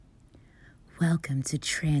Welcome to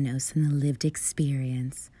Tranos and the Lived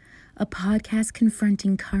Experience, a podcast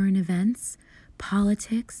confronting current events,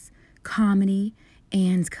 politics, comedy,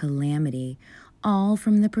 and calamity, all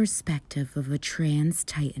from the perspective of a trans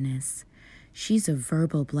titaness. She's a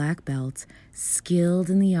verbal black belt,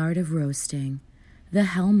 skilled in the art of roasting, the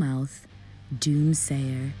Hellmouth,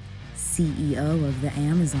 doomsayer, CEO of the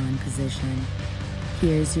Amazon position.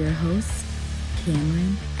 Here's your host,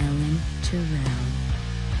 Cameron Ellen Terrell.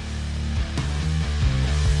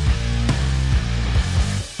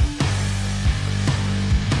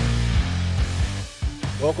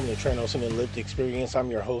 Welcome to Tranos and the Lived Experience.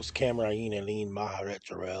 I'm your host, Cameron Ellen Maharet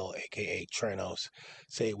Jarrell, aka Tranos.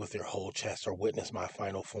 Say it with your whole chest or witness my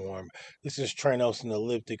final form. This is Tranos and the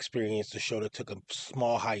Lived Experience, the show that took a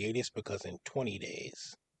small hiatus because in 20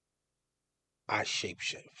 days, I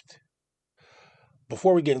shapeshift.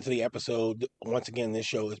 Before we get into the episode, once again, this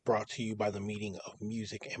show is brought to you by the meeting of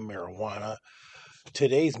music and marijuana.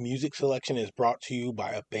 Today's music selection is brought to you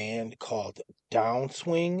by a band called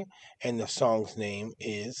Downswing, and the song's name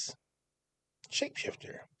is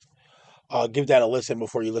Shapeshifter. Give that a listen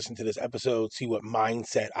before you listen to this episode. See what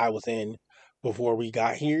mindset I was in before we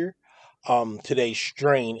got here. Today's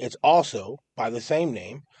strain is also by the same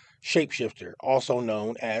name, Shapeshifter, also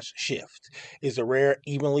known as Shift, is a rare,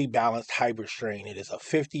 evenly balanced hybrid strain. It is a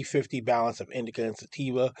 50-50 balance of indica and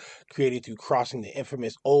sativa, created through crossing the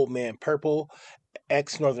infamous Old Man Purple,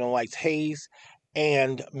 ex-Northern Lights Haze,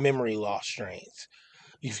 and Memory Loss strains.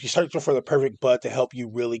 If you're searching for the perfect bud to help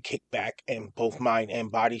you really kick back in both mind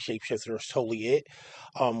and body, Shapeshifter is totally it.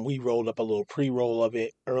 We rolled up a little pre-roll of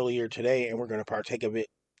it earlier today, and we're going to partake of it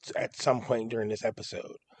at some point during this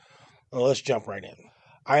episode. Well, let's jump right in.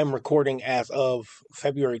 I am recording as of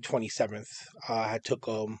February 27th. I took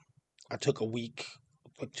a week,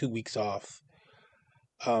 like 2 weeks off.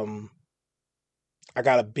 I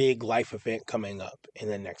got a big life event coming up in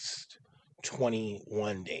the next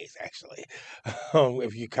 21 days, actually,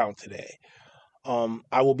 if you count today.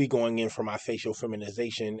 I will be going in for my facial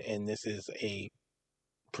feminization, and this is a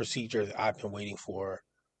procedure that I've been waiting for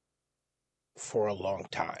a long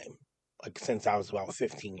time, like since I was about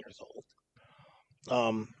 15 years old.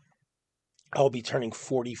 I'll be turning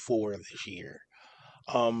 44 this year.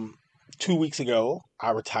 2 weeks ago,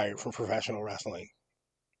 I retired from professional wrestling.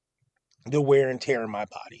 The wear and tear in my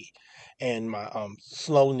body and my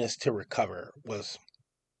slowness to recover was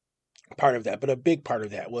part of that. But a big part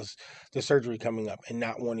of that was the surgery coming up and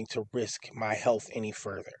not wanting to risk my health any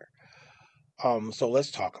further. So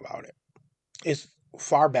let's talk about it. As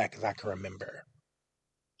far back as I can remember,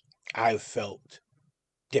 I've felt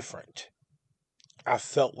different. I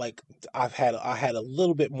felt like I had a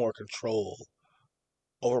little bit more control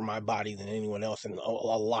over my body than anyone else, and a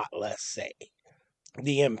lot less say.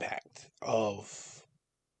 The impact of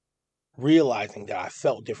realizing that I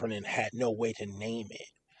felt different and had no way to name it.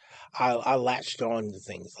 I latched on to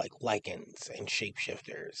things like lichens and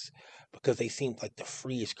shapeshifters because they seemed like the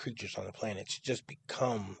freest creatures on the planet to just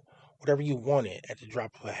become whatever you wanted at the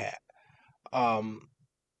drop of a hat.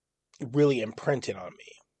 It really imprinted on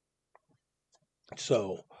me.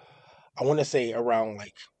 So I want to say around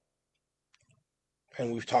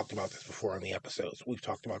and we've talked about this before on the episodes. We've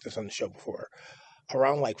talked about this on the show before.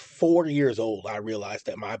 Around 4 years old, I realized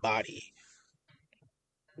that my body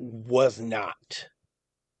was not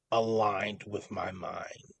aligned with my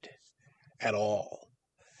mind at all.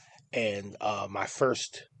 And my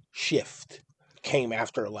first shift came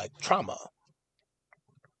after trauma.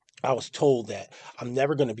 I was told that I'm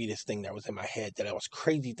never going to be this thing that was in my head, that I was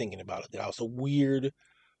crazy thinking about it, that I was a weird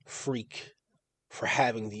freak for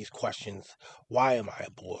having these questions. Why am I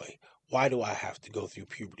a boy? Why do I have to go through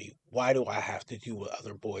puberty? Why do I have to do what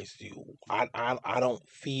other boys do? I don't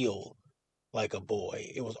feel like a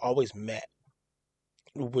boy. It was always met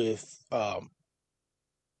with my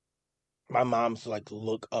mom's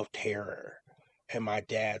look of terror and my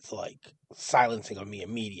dad's silencing of me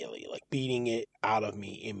immediately, beating it out of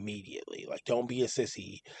me immediately. Don't be a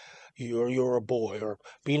sissy. You're a boy. Or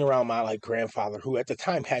being around my grandfather, who at the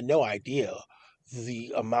time had no idea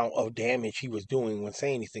the amount of damage he was doing when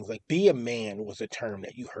saying these things. Be a man was a term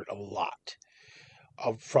that you heard a lot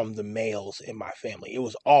from the males in my family. It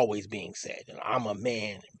was always being said, and I'm a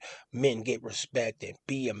man, men get respect, and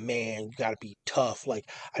be a man, you gotta be tough. I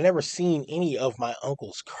never seen any of my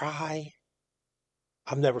uncles cry.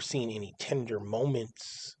 I've never seen any tender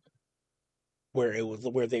moments where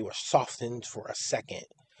they were softened for a second.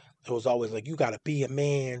 It was always you gotta be a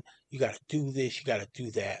man, you gotta do this, you gotta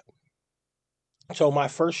do that. So my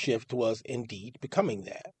first shift was indeed becoming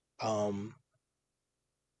that.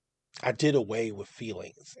 I did away with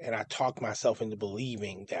feelings, and I talked myself into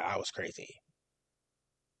believing that I was crazy.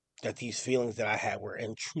 that these feelings that I had were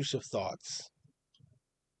intrusive thoughts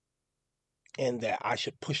and that I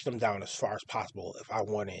should push them down as far as possible if I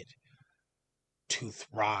wanted to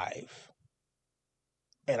thrive.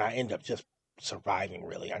 And I end up just surviving,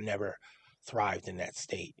 really. I never thrived in that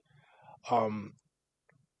state. Um,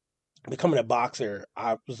 Becoming a boxer,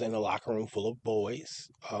 I was in a locker room full of boys.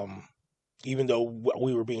 Even though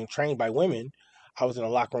we were being trained by women, I was in a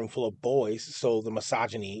locker room full of boys, so the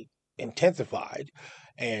misogyny intensified.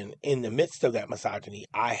 And in the midst of that misogyny,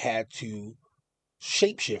 I had to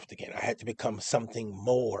shapeshift again. I had to become something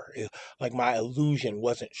more. Like my illusion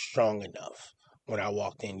wasn't strong enough when I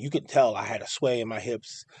walked in. You could tell I had a sway in my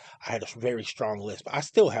hips. I had a very strong lisp. I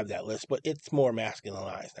still have that lisp, but it's more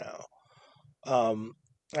masculinized now.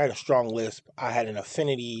 I had a strong lisp. I had an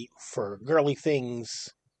affinity for girly things.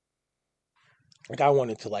 Like I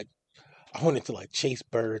wanted to chase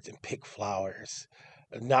birds and pick flowers,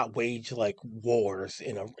 not wage like wars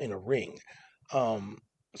in a ring. Um,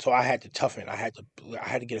 so I had to toughen. I had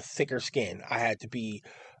to get a thicker skin. I had to be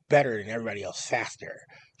better than everybody else, faster,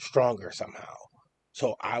 stronger somehow.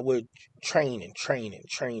 So I would train and train and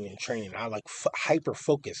train and train, and I hyper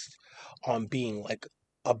focused on being like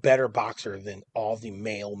a better boxer than all the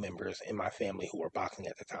male members in my family who were boxing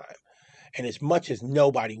at the time. And as much as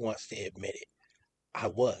nobody wants to admit it, I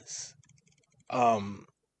was. Um,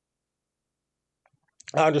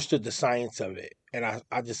 I understood the science of it, and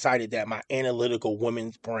I decided that my analytical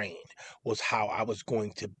woman's brain was how I was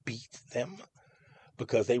going to beat them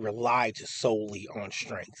because they relied solely on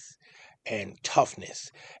strength and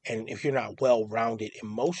toughness. And if you're not well rounded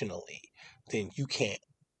emotionally, then you can't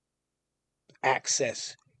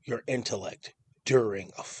access your intellect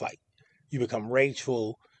during a fight. You become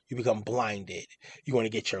rageful, you become blinded, you want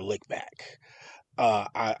to get your lick back.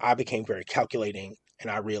 I became very calculating,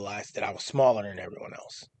 and I realized that I was smaller than everyone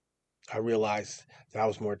else. I realized that I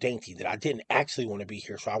was more dainty, that I didn't actually want to be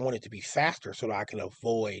here, so I wanted to be faster so that I can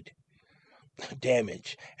avoid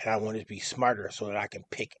damage, and I wanted to be smarter so that I can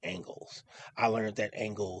pick angles. I learned that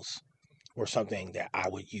angles were something that I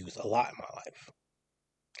would use a lot in my life.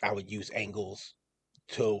 I would use angles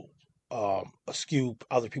to askew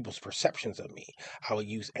other people's perceptions of me. I would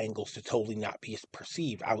use angles to totally not be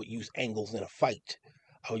perceived. I would use angles in a fight.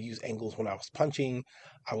 I would use angles when I was punching.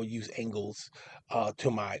 I would use angles to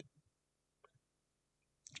my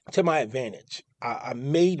advantage. I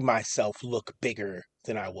made myself look bigger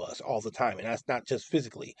than I was all the time. And that's not just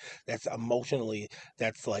physically, that's emotionally.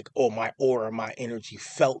 That's like, oh, my aura, my energy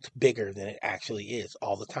felt bigger than it actually is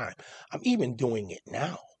all the time. I'm even doing it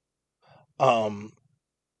now. Um,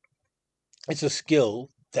 it's a skill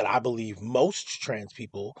that I believe most trans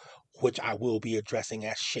people, which I will be addressing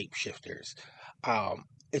as shapeshifters,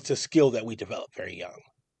 it's a skill that we develop very young.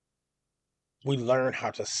 We learn how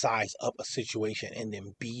to size up a situation and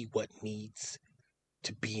then be what needs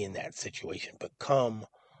to be in that situation, become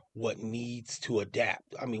what needs to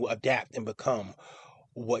adapt. I mean, adapt and become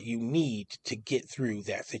what you need to get through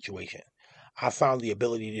that situation. I found the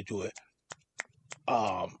ability to do it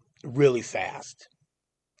really fast.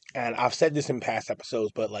 And I've said this in past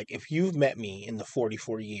episodes, but like if you've met me in the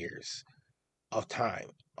 44 years of time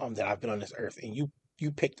that I've been on this earth, and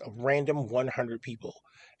you picked a random 100 people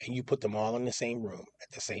and you put them all in the same room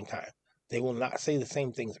at the same time, they will not say the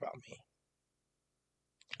same things about me.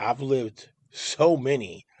 I've lived so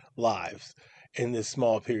many lives in this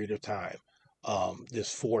small period of time,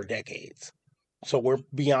 this 4 decades. So we're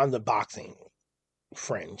beyond the boxing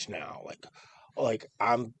fringe now. Like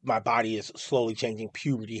my body is slowly changing.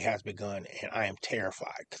 Puberty has begun, and I am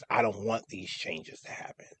terrified because I don't want these changes to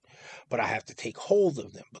happen. But I have to take hold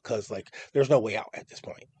of them because like there's no way out at this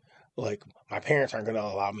point. Like my parents aren't going to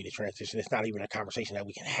allow me to transition. It's not even a conversation that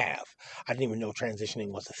we can have. I didn't even know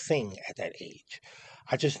transitioning was a thing at that age.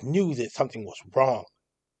 I just knew that something was wrong.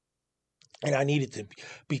 And I needed to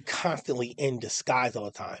be constantly in disguise all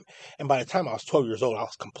the time. And by the time I was 12 years old, I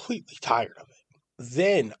was completely tired of it.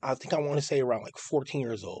 Then I think I want to say around like 14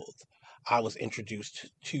 years old, I was introduced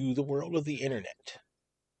to the world of the internet.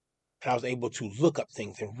 And I was able to look up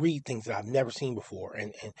things and read things that I've never seen before.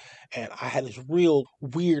 And I had this real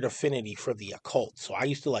weird affinity for the occult. So I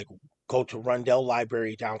used to like go to Rundell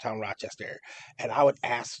Library downtown Rochester, and I would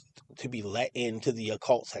ask to be let into the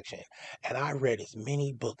occult section. And I read as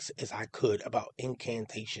many books as I could about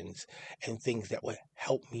incantations and things that would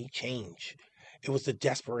help me change. It was the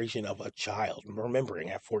desperation of a child, remembering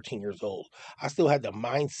at 14 years old. I still had the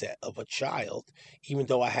mindset of a child, even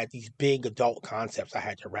though I had these big adult concepts I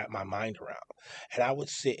had to wrap my mind around. And I would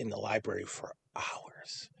sit in the library for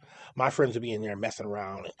hours. My friends would be in there messing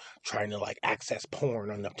around and trying to like access porn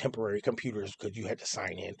on the temporary computers because you had to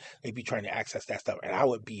sign in. They'd be trying to access that stuff. And I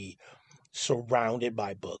would be surrounded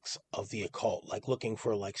by books of the occult, like looking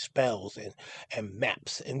for like spells and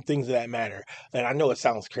maps and things of that matter. And I know it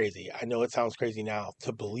sounds crazy. I know it sounds crazy now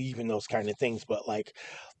to believe in those kind of things, but like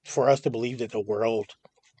for us to believe that the world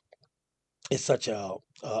is such a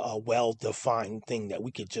well defined thing that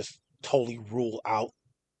we could just totally rule out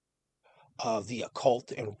the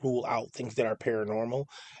occult and rule out things that are paranormal,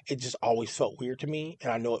 it just always felt weird to me.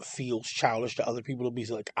 And I know it feels childish to other people to be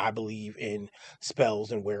like, I believe in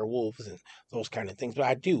spells and werewolves and those kind of things. But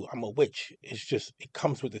I do. I'm a witch. It's just, it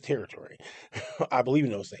comes with the territory. I believe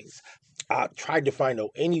in those things. I tried to find out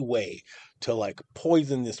any way to like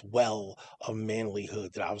poison this well of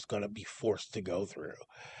manlyhood that I was going to be forced to go through.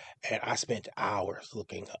 And I spent hours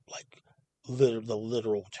looking up like the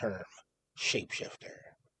literal term shapeshifter.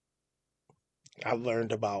 I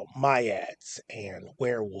learned about Maiads and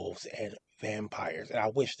werewolves and vampires, and I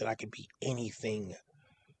wish that I could be anything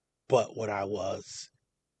but what I was.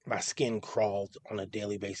 My skin crawled on a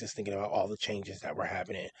daily basis thinking about all the changes that were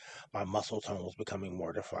happening. My muscle tone was becoming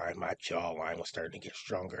more defined. My jawline was starting to get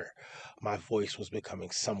stronger. My voice was becoming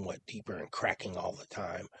somewhat deeper and cracking all the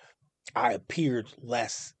time. I appeared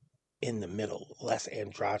less in the middle, less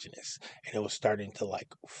androgynous, and it was starting to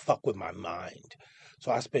like fuck with my mind. So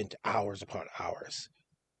I spent hours upon hours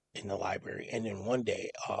in the library. And then one day,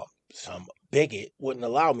 some bigot wouldn't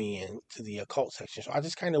allow me into the occult section. So I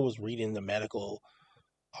just kind of was reading the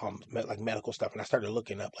like medical stuff, and I started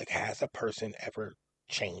looking up like, has a person ever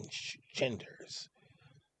changed genders?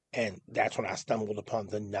 And that's when I stumbled upon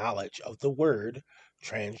the knowledge of the word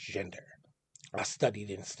transgender. I studied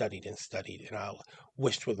and studied and studied, and I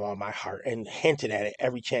wished with all my heart and hinted at it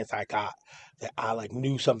every chance I got that I like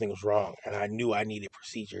knew something was wrong, and I knew I needed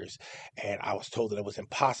procedures, and I was told that it was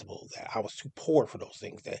impossible, that I was too poor for those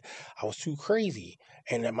things, that I was too crazy,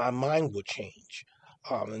 and that my mind would change.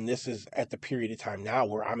 And this is at the period of time now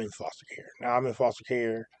where I'm in foster care. Now I'm in foster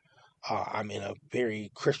care. I'm in a very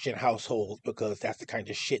Christian household because that's the kind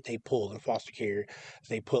of shit they pull in foster care.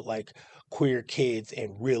 They put like queer kids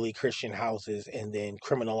in really Christian houses and then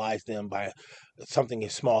criminalize them by something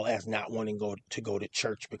as small as not wanting to go to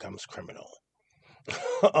church becomes criminal.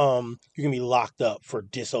 You can be locked up for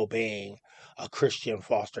disobeying a Christian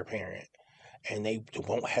foster parent, and they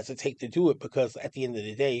won't hesitate to do it because at the end of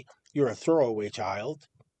the day, you're a throwaway child.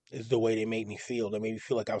 Is the way they made me feel. They made me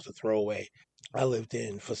feel like I was a throwaway. I lived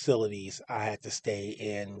in facilities. I had to stay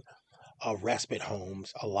in respite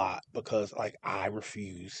homes a lot because, like, I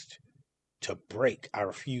refused to break. I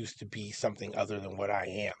refused to be something other than what I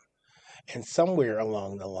am. And somewhere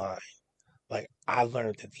along the line, like, I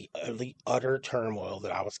learned that the utter turmoil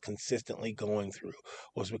that I was consistently going through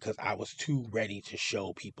was because I was too ready to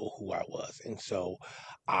show people who I was. And so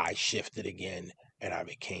I shifted again and I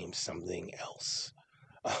became something else.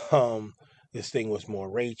 Um, this thing was more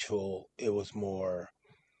rageful. Uh,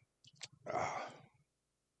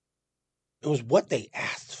 it was what they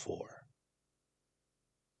asked for.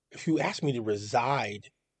 If you ask me to reside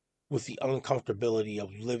with the uncomfortability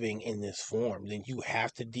of living in this form, then you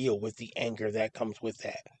have to deal with the anger that comes with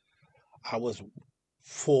that. I was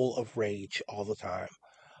full of rage all the time.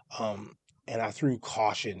 Um, and I threw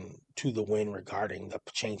caution to the wind regarding the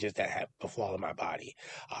changes that have befallen my body.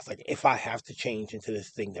 I was like, if I have to change into this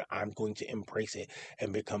thing, then I'm going to embrace it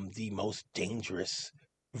and become the most dangerous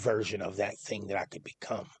version of that thing that I could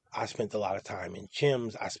become. I spent a lot of time in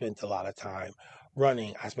gyms. I spent a lot of time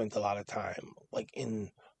running. I spent a lot of time like in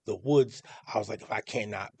the woods. I was like, if I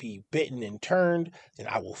cannot be bitten and turned, then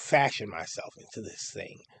I will fashion myself into this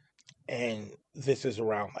thing. And this is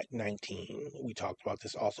around like 19. We talked about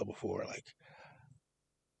this also before. Like,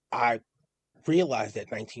 I realized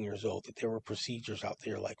at 19 years old that there were procedures out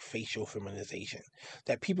there like facial feminization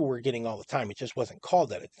that people were getting all the time. It just wasn't called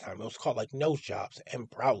that at the time. It was called like nose jobs and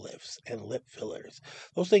brow lifts and lip fillers.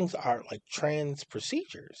 Those things are like trans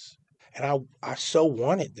procedures. And I so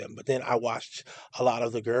wanted them. But then I watched a lot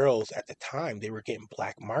of the girls at the time, they were getting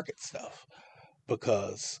black market stuff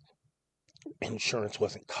because insurance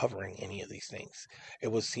wasn't covering any of these things.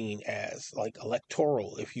 It was seen as like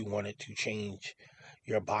electoral if you wanted to change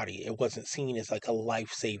your body. It wasn't seen as like a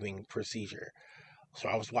life-saving procedure. So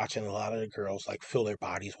I was watching a lot of the girls like fill their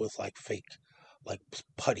bodies with like fake like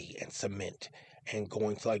putty and cement and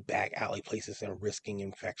going to like back alley places and risking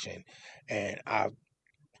infection. And I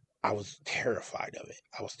I was terrified of it.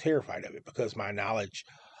 I was terrified of it because my knowledge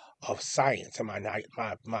of science and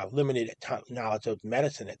my limited knowledge of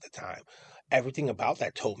medicine at the time, everything about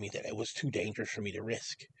that told me that it was too dangerous for me to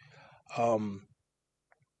risk. Um,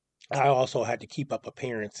 I also had to keep up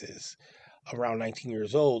appearances. Around 19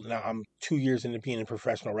 years old, now I'm 2 years into being a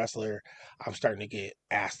professional wrestler. I'm starting to get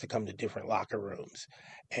asked to come to different locker rooms,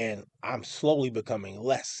 and I'm slowly becoming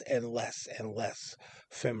less and less and less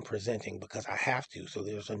femme presenting because I have to. So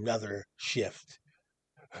there's another shift,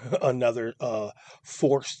 another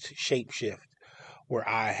forced shape shift where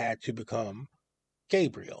I had to become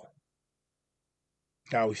Gabriel.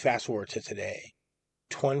 Now we fast forward to today,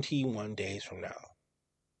 21 days from now.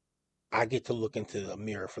 I get to look into the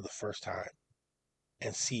mirror for the first time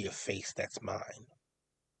and see a face that's mine,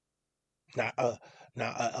 not a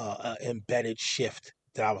embedded shift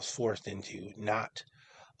that I was forced into, not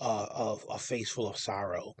a face full of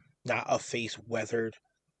sorrow, not a face weathered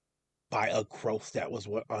by a growth that was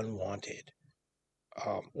unwanted,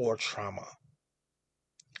 or trauma.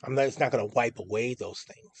 It's not going to wipe away those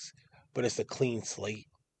things, but it's a clean slate.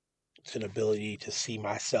 It's an ability to see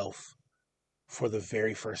myself for the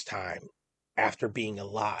very first time after being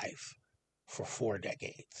alive for 4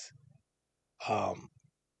 decades. Um,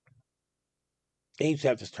 they used to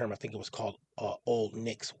have this term, I think it was called Old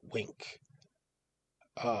Nick's Wink.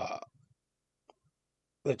 Uh,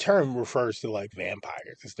 the term refers to like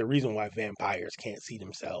vampires. It's the reason why vampires can't see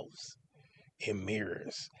themselves in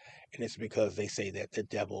mirrors. And it's because they say that the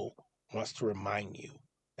devil wants to remind you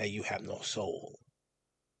that you have no soul.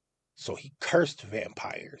 So he cursed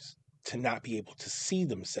vampires to not be able to see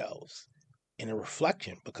themselves in a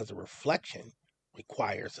reflection because a reflection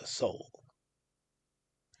requires a soul.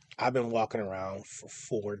 I've been walking around for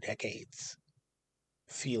 4 decades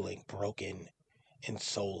feeling broken and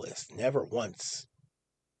soulless, never once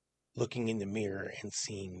looking in the mirror and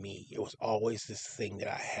seeing me. It was always this thing that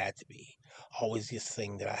I had to be, always this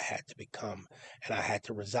thing that I had to become, and I had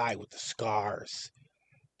to reside with the scars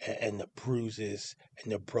and the bruises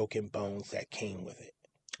and the broken bones that came with it.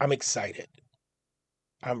 I'm excited.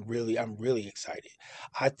 I'm really excited.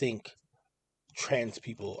 I think trans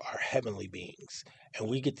people are heavenly beings, and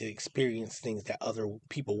we get to experience things that other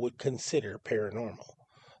people would consider paranormal.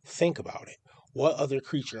 Think about it. What other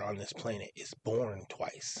creature on this planet is born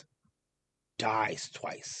twice, dies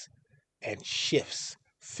twice, and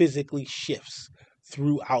physically shifts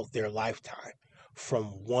throughout their lifetime from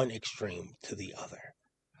one extreme to the other?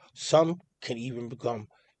 Some can even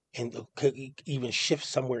could even shift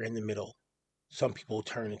somewhere in the middle. Some people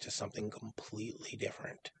turn into something completely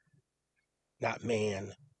different. Not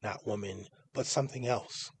man, not woman, but something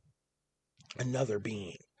else. Another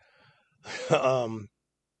being. um,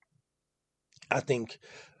 I think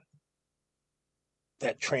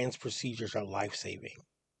that trans procedures are life saving.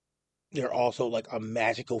 They're also like a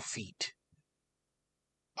magical feat.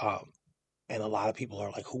 Um, and a lot of people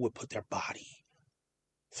are like, who would put their body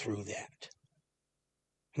through that?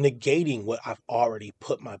 Negating what I've already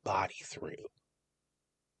put my body through.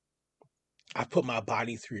 I've put my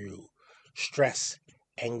body through stress,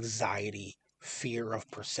 anxiety, fear of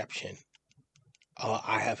perception.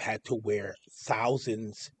 I have had to wear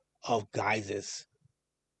thousands of guises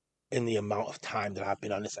in the amount of time that I've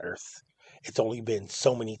been on this earth. It's only been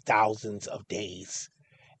so many thousands of days.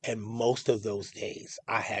 And most of those days,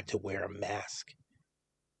 I had to wear a mask,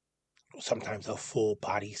 sometimes a full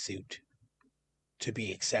bodysuit, to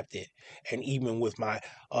be accepted. And even with my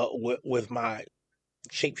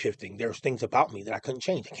shapeshifting, there's things about me that I couldn't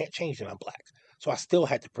change. I can't change that I'm black. So I still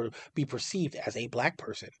had to be perceived as a black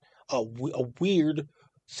person, a weird,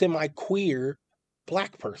 semi-queer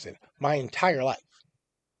black person my entire life.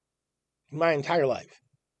 My entire life.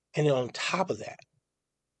 And then on top of that,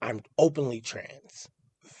 I'm openly trans,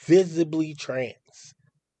 visibly trans,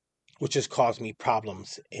 which has caused me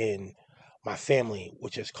problems in my family,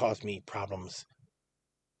 which has caused me problems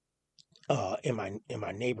in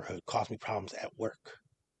my neighborhood, caused me problems at work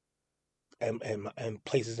and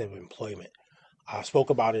places of employment. I spoke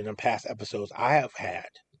about it in past episodes. I have had,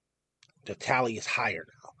 the tally is higher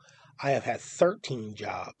now. I have had 13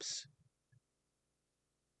 jobs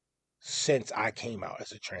since I came out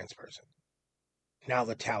as a trans person. Now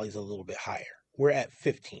the tally's a little bit higher. We're at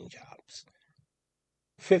 15 jobs.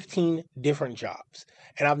 15 different jobs.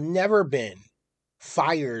 And I've never been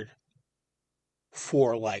fired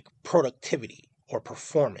for like productivity or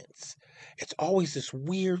performance. It's always this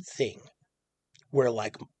weird thing where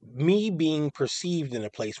like me being perceived in a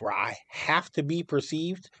place where I have to be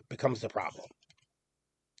perceived becomes the problem.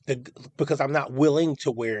 Because I'm not willing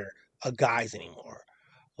to wear a guise anymore.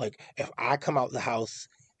 Like if I come out the house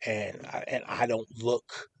and I don't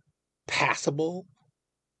look passable,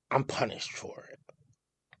 I'm punished for it.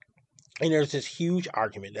 And there's this huge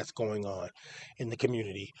argument that's going on in the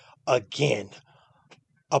community again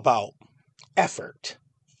about effort.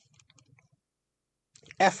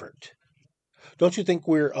 Effort. Don't you think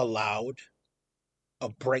we're allowed a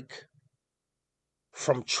break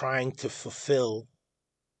from trying to fulfill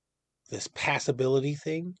this passability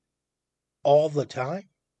thing all the time?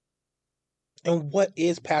 And what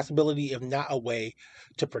is passability if not a way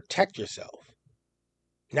to protect yourself?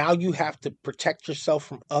 Now you have to protect yourself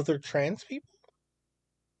from other trans people?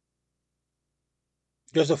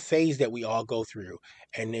 There's a phase that we all go through,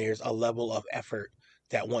 and there's a level of effort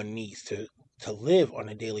that one needs to live on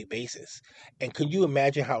a daily basis. And can you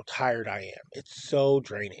imagine how tired I am? It's so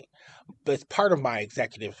draining. But it's part of my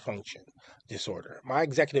executive function disorder. My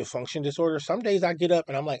executive function disorder, some days I get up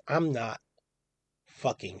and I'm like, I'm not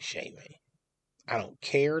fucking shaving. I don't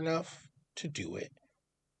care enough to do it.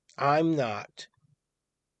 I'm not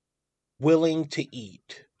willing to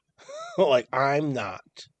eat. Like, I'm not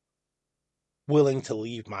willing to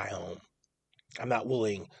leave my home. I'm not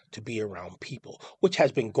willing to be around people, which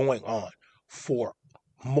has been going on for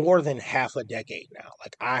more than half a decade now.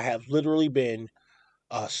 Like, I have literally been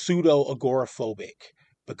pseudo agoraphobic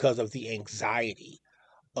because of the anxiety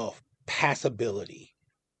of passability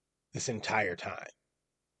this entire time.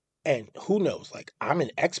 And who knows, like, I'm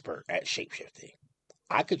an expert at shapeshifting.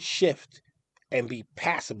 I could shift and be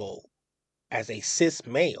passable as a cis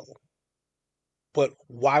male, but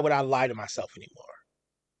why would I lie to myself anymore?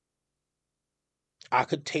 I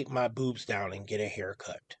could tape my boobs down and get a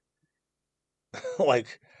haircut.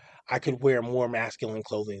 Like, I could wear more masculine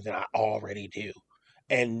clothing than I already do,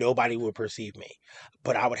 and nobody would perceive me.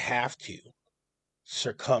 But I would have to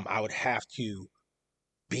succumb. I would have to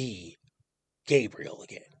be Gabriel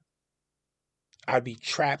again. I'd be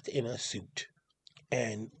trapped in a suit,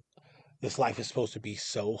 and this life is supposed to be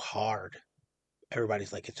so hard.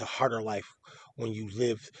 Everybody's like, it's a harder life when you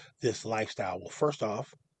live this lifestyle. Well, first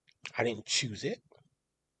off, I didn't choose it.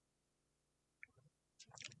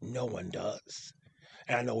 No one does.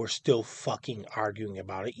 And I know we're still fucking arguing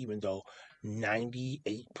about it, even though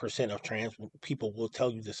 98% of trans people will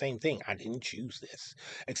tell you the same thing. I didn't choose this,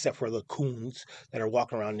 except for the coons that are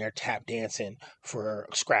walking around there tap dancing for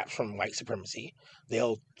scraps from white supremacy.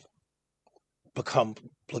 They'll become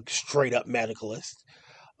like straight up medicalists.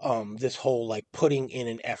 This whole like putting in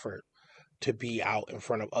an effort to be out in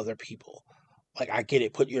front of other people. Like, I get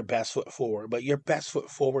it, put your best foot forward, but your best foot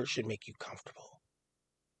forward should make you comfortable.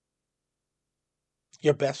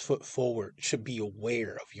 Your best foot forward should be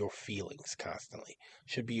aware of your feelings constantly,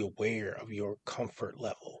 should be aware of your comfort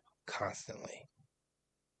level constantly.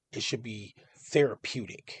 It should be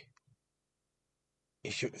therapeutic.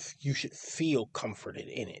 You should feel comforted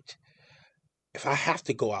in it. If I have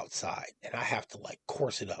to go outside and I have to like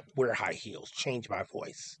course it up, wear high heels, change my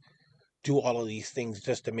voice, do all of these things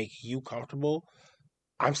just to make you comfortable,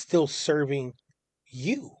 I'm still serving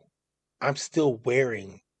you. I'm still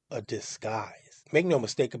wearing a disguise. Make no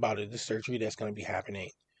mistake about it, the surgery that's going to be happening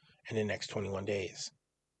in the next 21 days,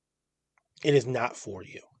 it is not for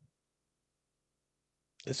you.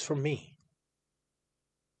 It's for me.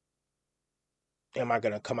 Am I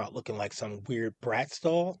going to come out looking like some weird Bratz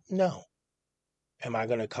doll? No. Am I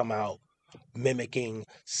going to come out mimicking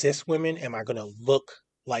cis women? Am I going to look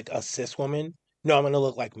like a cis woman? No, I'm going to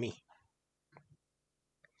look like me.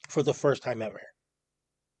 For the first time ever.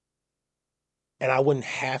 And I wouldn't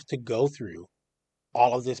have to go through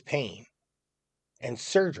all of this pain and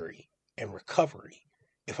surgery and recovery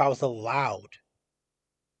if I was allowed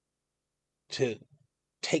to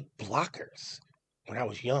take blockers when I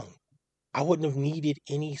was young. I wouldn't have needed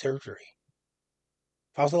any surgery.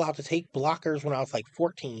 If I was allowed to take blockers when I was like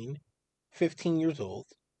 14, 15 years old,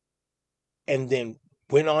 and then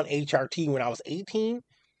went on HRT when I was 18,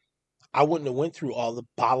 I wouldn't have went through all the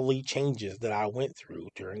bodily changes that I went through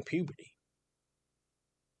during puberty.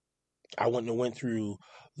 I wouldn't have went through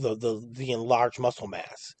the enlarged muscle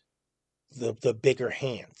mass, the bigger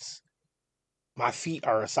hands. My feet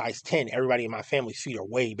are a size 10. Everybody in my family's feet are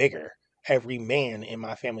way bigger. Every man in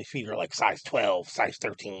my family's feet are like size 12, size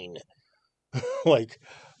 13. Like,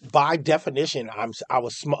 by definition, I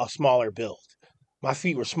was a smaller build. My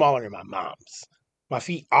feet were smaller than my mom's. My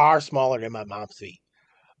feet are smaller than my mom's feet.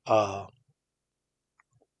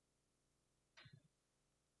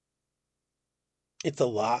 It's a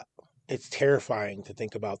lot. It's terrifying to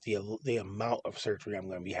think about the amount of surgery I'm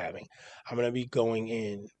going to be having. I'm going to be going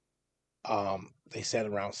in. They said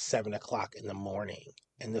around 7 o'clock in the morning,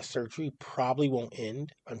 and the surgery probably won't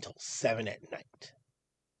end until 7 at night.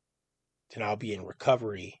 Then I'll be in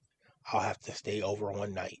recovery. I'll have to stay over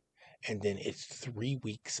one night, And then it's 3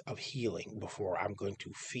 weeks of healing before I'm going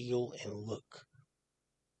to feel and look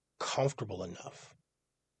comfortable enough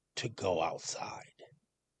to go outside.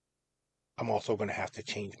 I'm also going to have to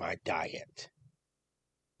change my diet,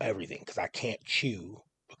 everything, because I can't chew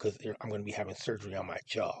because I'm going to be having surgery on my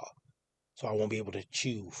jaw. So I won't be able to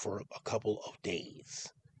chew for a couple of days,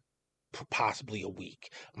 possibly a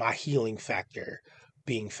week. My healing factor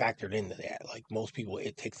being factored into that. Like most people,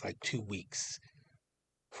 it takes like 2 weeks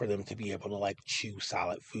for them to be able to like chew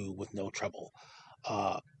solid food with no trouble.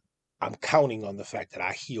 I'm counting on the fact that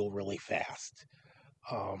I heal really fast.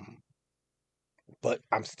 But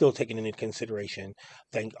I'm still taking into consideration.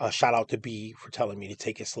 Shout out to B for telling me to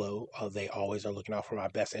take it slow. They always are looking out for my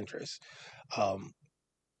best interests. Um,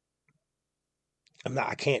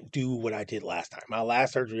 I can't do what I did last time. My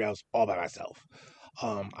last surgery, I was all by myself.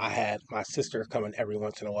 I had my sister coming every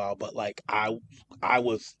once in a while, but like I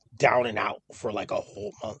was down and out for like a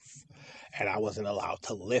whole month, and I wasn't allowed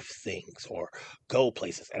to lift things or go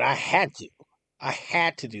places, and I had to. I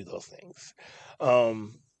had to do those things.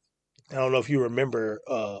 Um, I don't know if you remember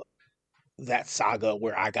that saga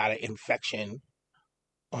where I got an infection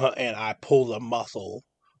and I pulled a muscle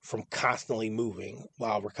from constantly moving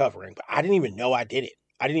while recovering. But I didn't even know I did it.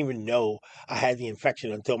 I didn't even know I had the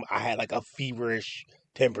infection until I had like a feverish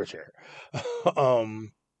temperature. um,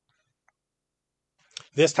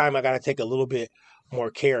 this time I got to take a little bit more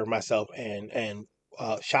care of myself and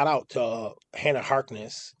shout out to Hannah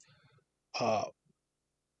Harkness. Uh,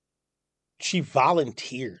 she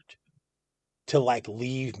volunteered to like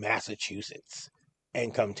leave Massachusetts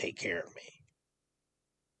and come take care of me.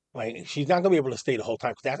 Like she's not gonna be able to stay the whole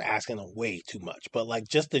time because that's asking way too much. But like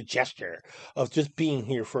just the gesture of just being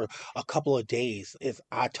here for a couple of days is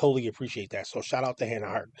I totally appreciate that. So shout out to Hannah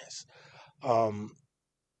Harkness. Um,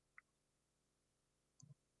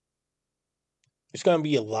 it's gonna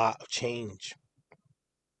be a lot of change.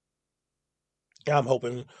 And I'm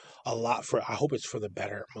hoping I hope it's for the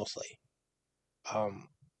better mostly. Um,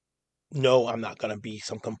 no, I'm not gonna be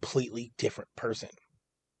some completely different person.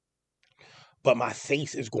 But my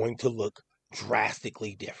face is going to look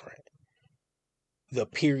drastically different. The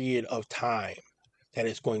period of time that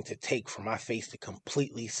it's going to take for my face to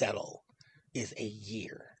completely settle is a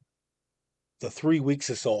year. The 3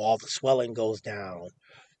 weeks or so, all the swelling goes down,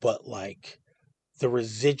 but like the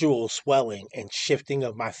residual swelling and shifting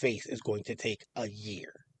of my face is going to take a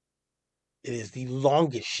year. It is the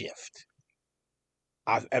longest shift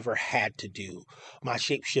I've ever had to do. My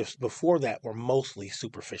shape shifts before that were mostly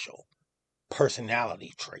superficial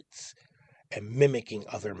personality traits and mimicking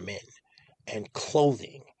other men and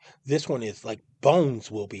clothing. This one is like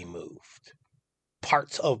bones will be moved,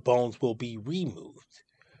 parts of bones will be removed,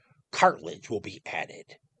 cartilage will be added,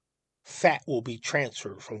 fat will be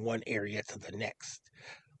transferred from one area to the next.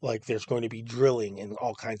 Like there's going to be drilling and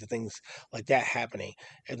all kinds of things like that happening.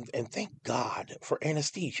 And thank God for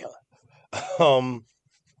anesthesia. Um,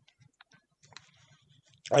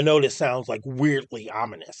 I know this sounds like weirdly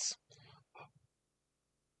ominous,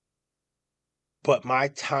 but my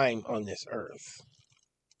time on this earth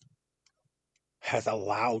has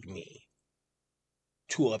allowed me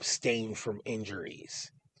to abstain from injuries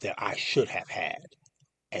that I should have had.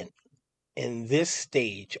 And in this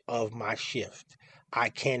stage of my shift, I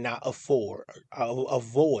cannot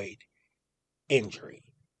avoid injury.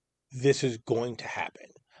 This is going to happen.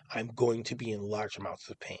 I'm going to be in large amounts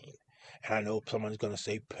of pain. And I know someone's going to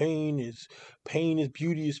say pain is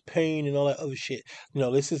beauty is pain and all that other shit.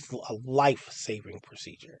 No, this is a life-saving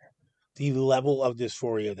procedure. The level of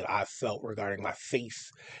dysphoria that I've felt regarding my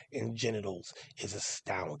face and genitals is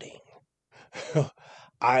astounding.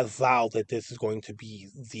 I vow that this is going to be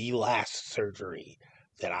the last surgery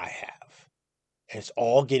that I have. And it's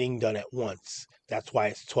all getting done at once. That's why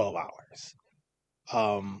it's 12 hours.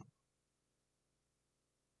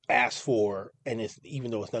 As for, and it's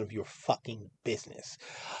even though it's none of your fucking business,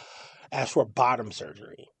 as for bottom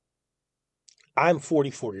surgery, I'm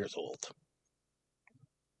 44 years old.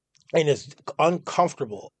 And as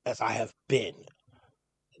uncomfortable as I have been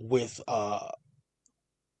with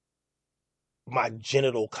my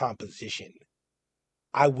genital composition,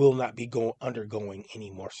 I will not be undergoing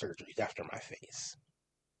any more surgeries after my face.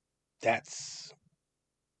 That's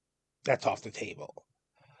off the table.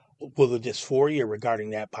 Will the dysphoria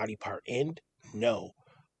regarding that body part end? No,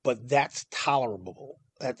 but that's tolerable.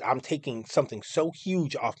 I'm taking something so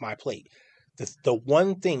huge off my plate. The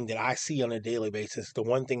one thing that I see on a daily basis, the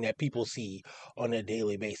one thing that people see on a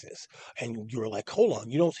daily basis, and you're like, hold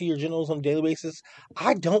on, you don't see your genitals on a daily basis?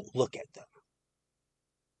 I don't look at them.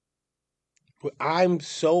 I'm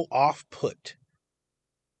so off put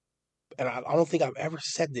and I don't think I've ever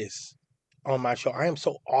said this on my show. I am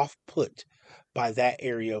so off put by that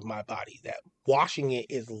area of my body that washing it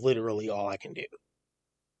is literally all I can do.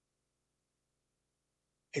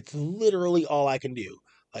 It's literally all I can do.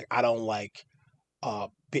 Like, I don't like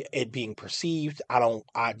it being perceived.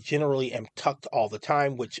 I generally am tucked all the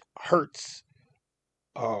time, which hurts.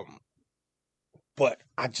 Um, but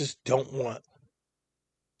I just don't want,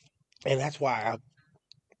 and that's why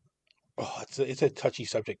it's a touchy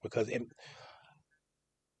subject because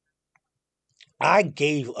I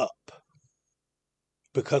gave up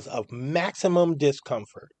because of maximum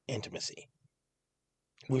discomfort intimacy.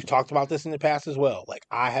 We've talked about this in the past as well. Like,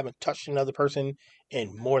 I haven't touched another person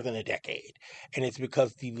in more than a decade. And it's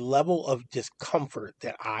because the level of discomfort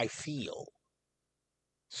that I feel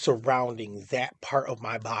surrounding that part of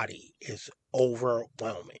my body is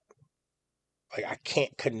overwhelming. Like, I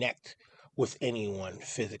can't connect with anyone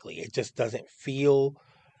physically. It just doesn't feel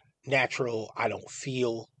natural. I don't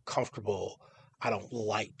feel comfortable. I don't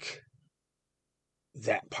like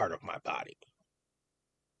that part of my body.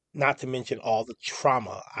 Not to mention all the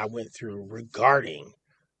trauma I went through regarding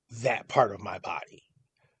that part of my body.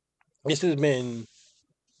 This has been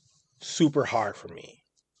super hard for me.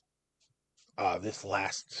 This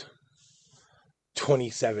last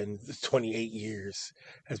 27, 28 years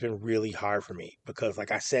has been really hard for me because,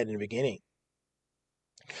 like I said in the beginning,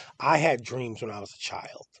 I had dreams when I was a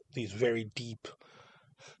child. These very deep,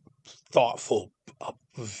 thoughtful,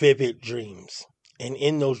 vivid dreams. And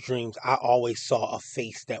in those dreams, I always saw a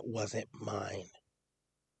face that wasn't mine.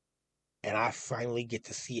 And I finally get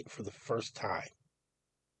to see it for the first time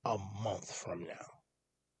a month from now.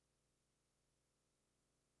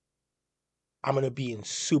 I'm going to be in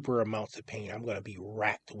super amounts of pain. I'm going to be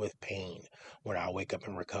racked with pain when I wake up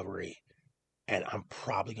in recovery. And I'm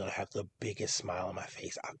probably going to have the biggest smile on my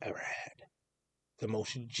face I've ever had. The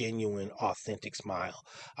most genuine, authentic smile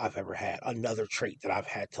I've ever had. Another trait that I've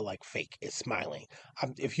had to like fake is smiling.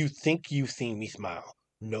 If you think you've seen me smile,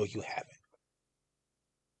 no, you haven't.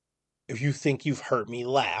 If you think you've heard me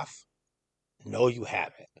laugh, no, you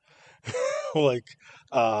haven't. Like,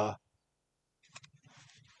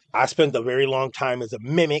 I spent a very long time as a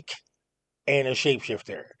mimic and a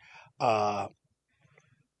shapeshifter.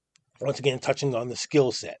 Once again, touching on the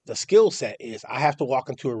skill set. The skill set is I have to walk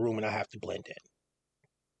into a room and I have to blend in.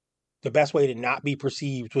 The best way to not be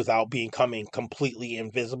perceived without becoming completely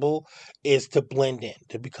invisible is to blend in,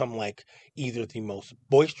 to become like either the most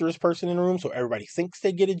boisterous person in the room so everybody thinks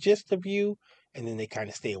they get a gist of you and then they kind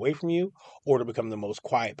of stay away from you, or to become the most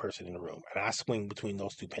quiet person in the room. And I swing between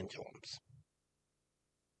those two pendulums.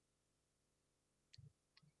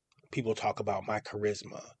 People talk about my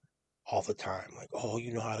charisma all the time. Like, oh,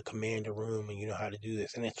 you know how to command a room and you know how to do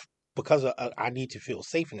this. And it's because I need to feel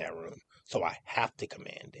safe in that room. So I have to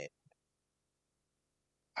command it.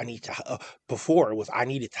 I need to, before it was, I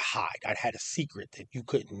needed to hide. I had a secret that you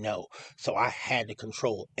couldn't know. So I had to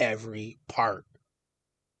control every part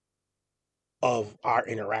of our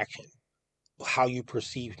interaction. How you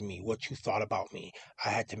perceived me, what you thought about me. I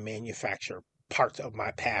had to manufacture parts of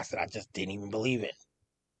my past that I just didn't even believe in.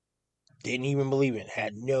 Didn't even believe in.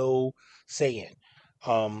 Had no say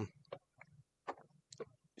in.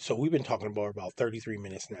 So we've been talking about 33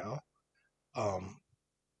 minutes now.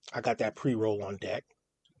 I got that pre-roll on deck.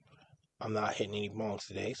 I'm not hitting any bongs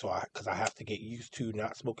today, because I have to get used to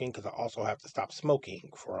not smoking, because I also have to stop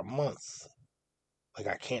smoking for a month. Like,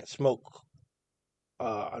 I can't smoke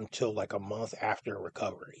until like a month after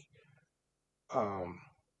recovery.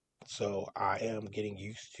 So I am getting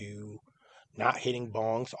used to not hitting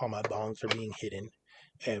bongs. All my bongs are being hidden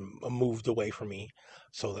and moved away from me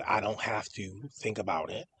so that I don't have to think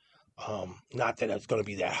about it. Not that it's going to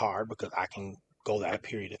be that hard because I can go that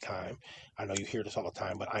period of time. I know you hear this all the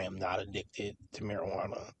time, but I am not addicted to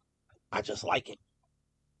marijuana. I just like it.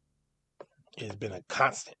 It has been a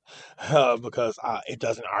constant because it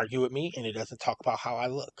doesn't argue with me and it doesn't talk about how I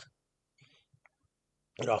look.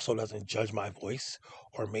 It also doesn't judge my voice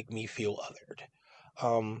or make me feel othered.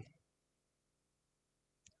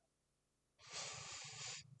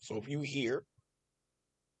 So if you hear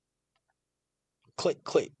click,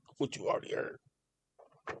 click, what you already heard,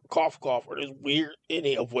 cough, cough, or this weird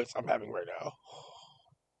inhale voice I'm having right now,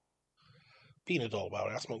 be an adult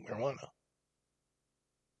about it. I smoke marijuana.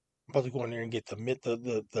 I'm about to go in there and get the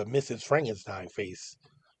Mrs. Frankenstein face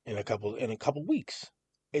in a couple weeks.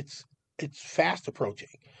 It's fast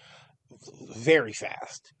approaching, very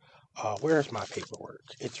fast. Where's my paperwork?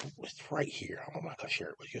 It's right here. I'm not gonna share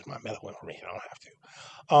it with you. It's my medical information. I don't have to.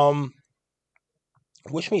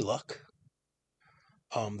 Wish me luck.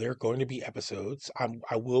 There are going to be episodes.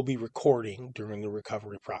 I will be recording during the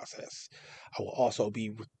recovery process. I will also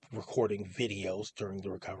be recording videos during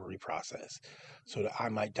the recovery process so that I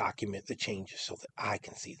might document the changes so that I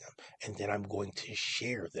can see them. And then I'm going to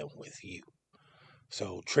share them with you.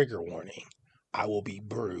 So, trigger warning, I will be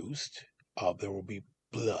bruised. There will be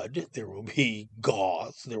blood. There will be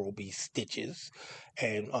gauze. There will be stitches.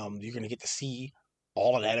 And you're going to get to see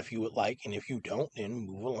all of that if you would like. And if you don't, then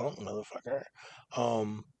move along, motherfucker.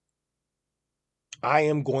 I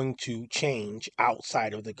am going to change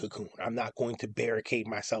outside of the cocoon. I'm not going to barricade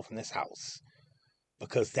myself in this house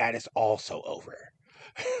because that is also over.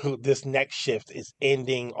 This next shift is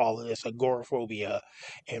ending all of this agoraphobia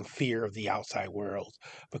and fear of the outside world.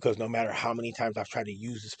 Because no matter how many times I've tried to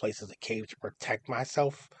use this place as a cave to protect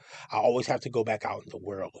myself, I always have to go back out in the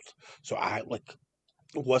world. So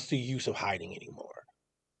what's the use of hiding anymore?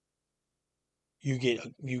 You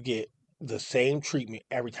get the same treatment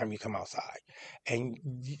every time you come outside, and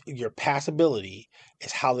your passability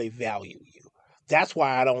is how they value you. That's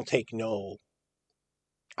why I don't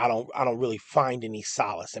really find any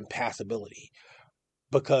solace in passability,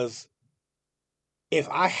 because if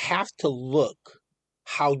I have to look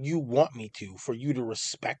how you want me to for you to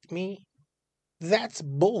respect me, that's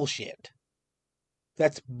bullshit.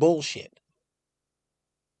 That's bullshit.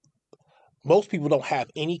 Most people don't have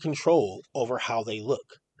any control over how they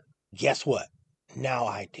look. Guess what? Now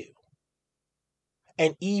I do.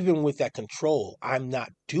 And even with that control, I'm not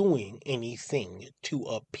doing anything to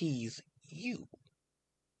appease you.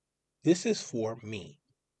 This is for me.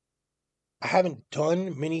 I haven't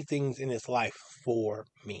done many things in this life for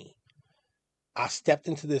me. I stepped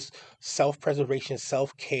into this self-preservation,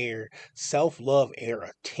 self-care, self-love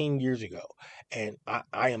era 10 years ago. And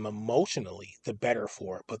I am emotionally the better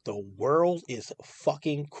for it. But the world is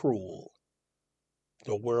fucking cruel.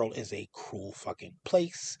 The world is a cruel fucking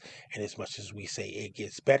place. And as much as we say it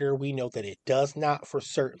gets better, we know that it does not for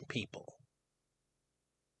certain people.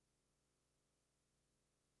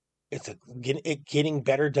 Getting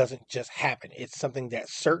better doesn't just happen. It's something that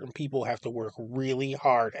certain people have to work really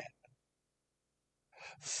hard at.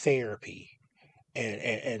 Therapy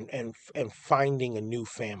and finding a new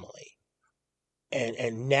family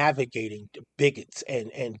and navigating bigots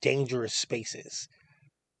and dangerous spaces.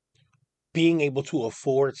 Being able to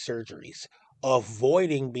afford surgeries,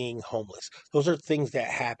 avoiding being homeless. Those are things that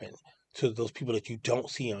happen to those people that you don't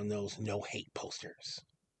see on those no hate posters.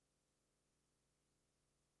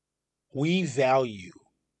 We value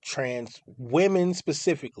trans women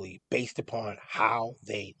specifically based upon how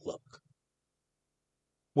they look,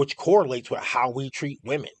 which correlates with how we treat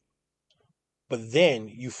women. But then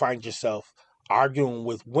you find yourself arguing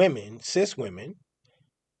with women, cis women,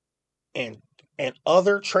 and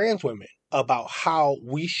other trans women about how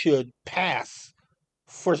we should pass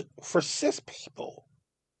for cis people.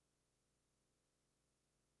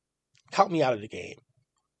 Count me out of the game.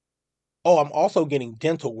 Oh, I'm also getting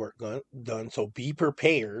dental work done, so be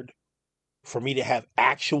prepared for me to have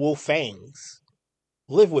actual fangs.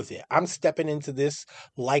 Live with it. I'm stepping into this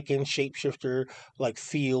lichen shapeshifter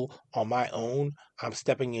feel on my own. I'm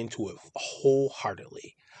stepping into it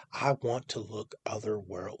wholeheartedly. I want to look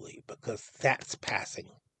otherworldly because that's passing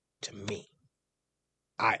to me.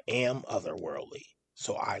 I am otherworldly,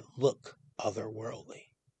 so I look otherworldly.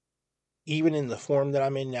 Even in the form that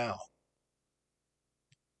I'm in now,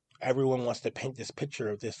 everyone wants to paint this picture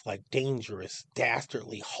of this dangerous,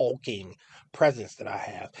 dastardly, hulking presence that I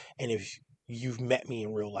have. And if you've met me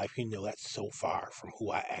in real life, you know that's so far from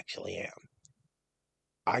who I actually am.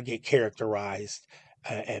 I get characterized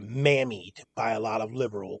and mammied by a lot of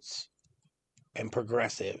liberals and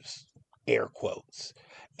progressives, air quotes.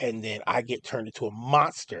 And then I get turned into a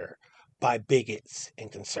monster by bigots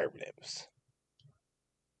and conservatives.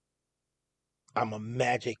 I'm a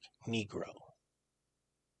magic Negro.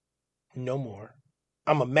 No more.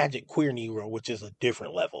 I'm a magic queer Negro, which is a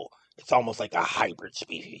different level. It's almost like a hybrid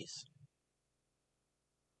species.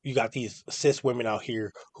 You got these cis women out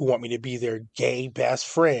here who want me to be their gay best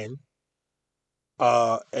friend.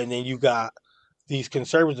 And then you got these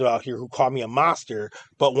conservatives out here who call me a monster,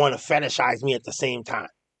 but want to fetishize me at the same time.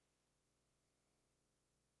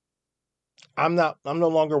 I'm no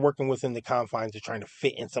longer working within the confines of trying to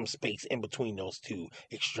fit in some space in between those two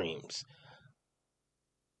extremes.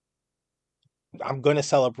 I'm going to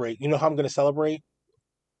celebrate. You know how I'm going to celebrate?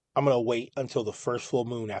 I'm going to wait until the first full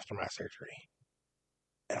moon after my surgery.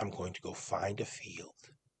 And I'm going to go find a field.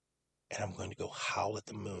 And I'm going to go howl at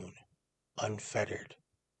the moon, unfettered,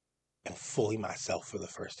 and fully myself for the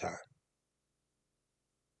first time.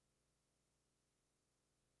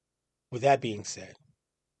 With that being said,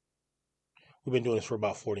 We've been doing this for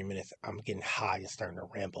about 40 minutes. I'm getting high and starting to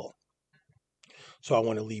ramble. So I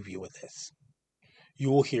want to leave you with this.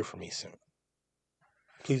 You will hear from me soon.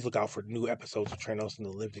 Please look out for new episodes of Tranos and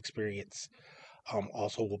the Lived Experience.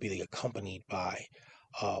 Also will be accompanied by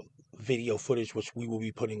video footage, which we will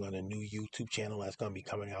be putting on a new YouTube channel that's going to be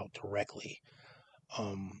coming out directly.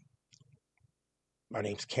 My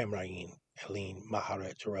name's Camrine Aline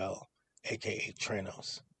Maharet Jarrell, aka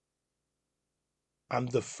Tranos. I'm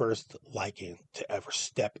the first Lycan to ever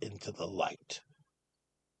step into the light.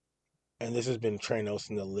 And this has been Tranos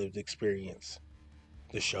and the Lived Experience,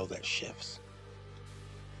 the show that shifts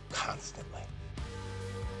constantly.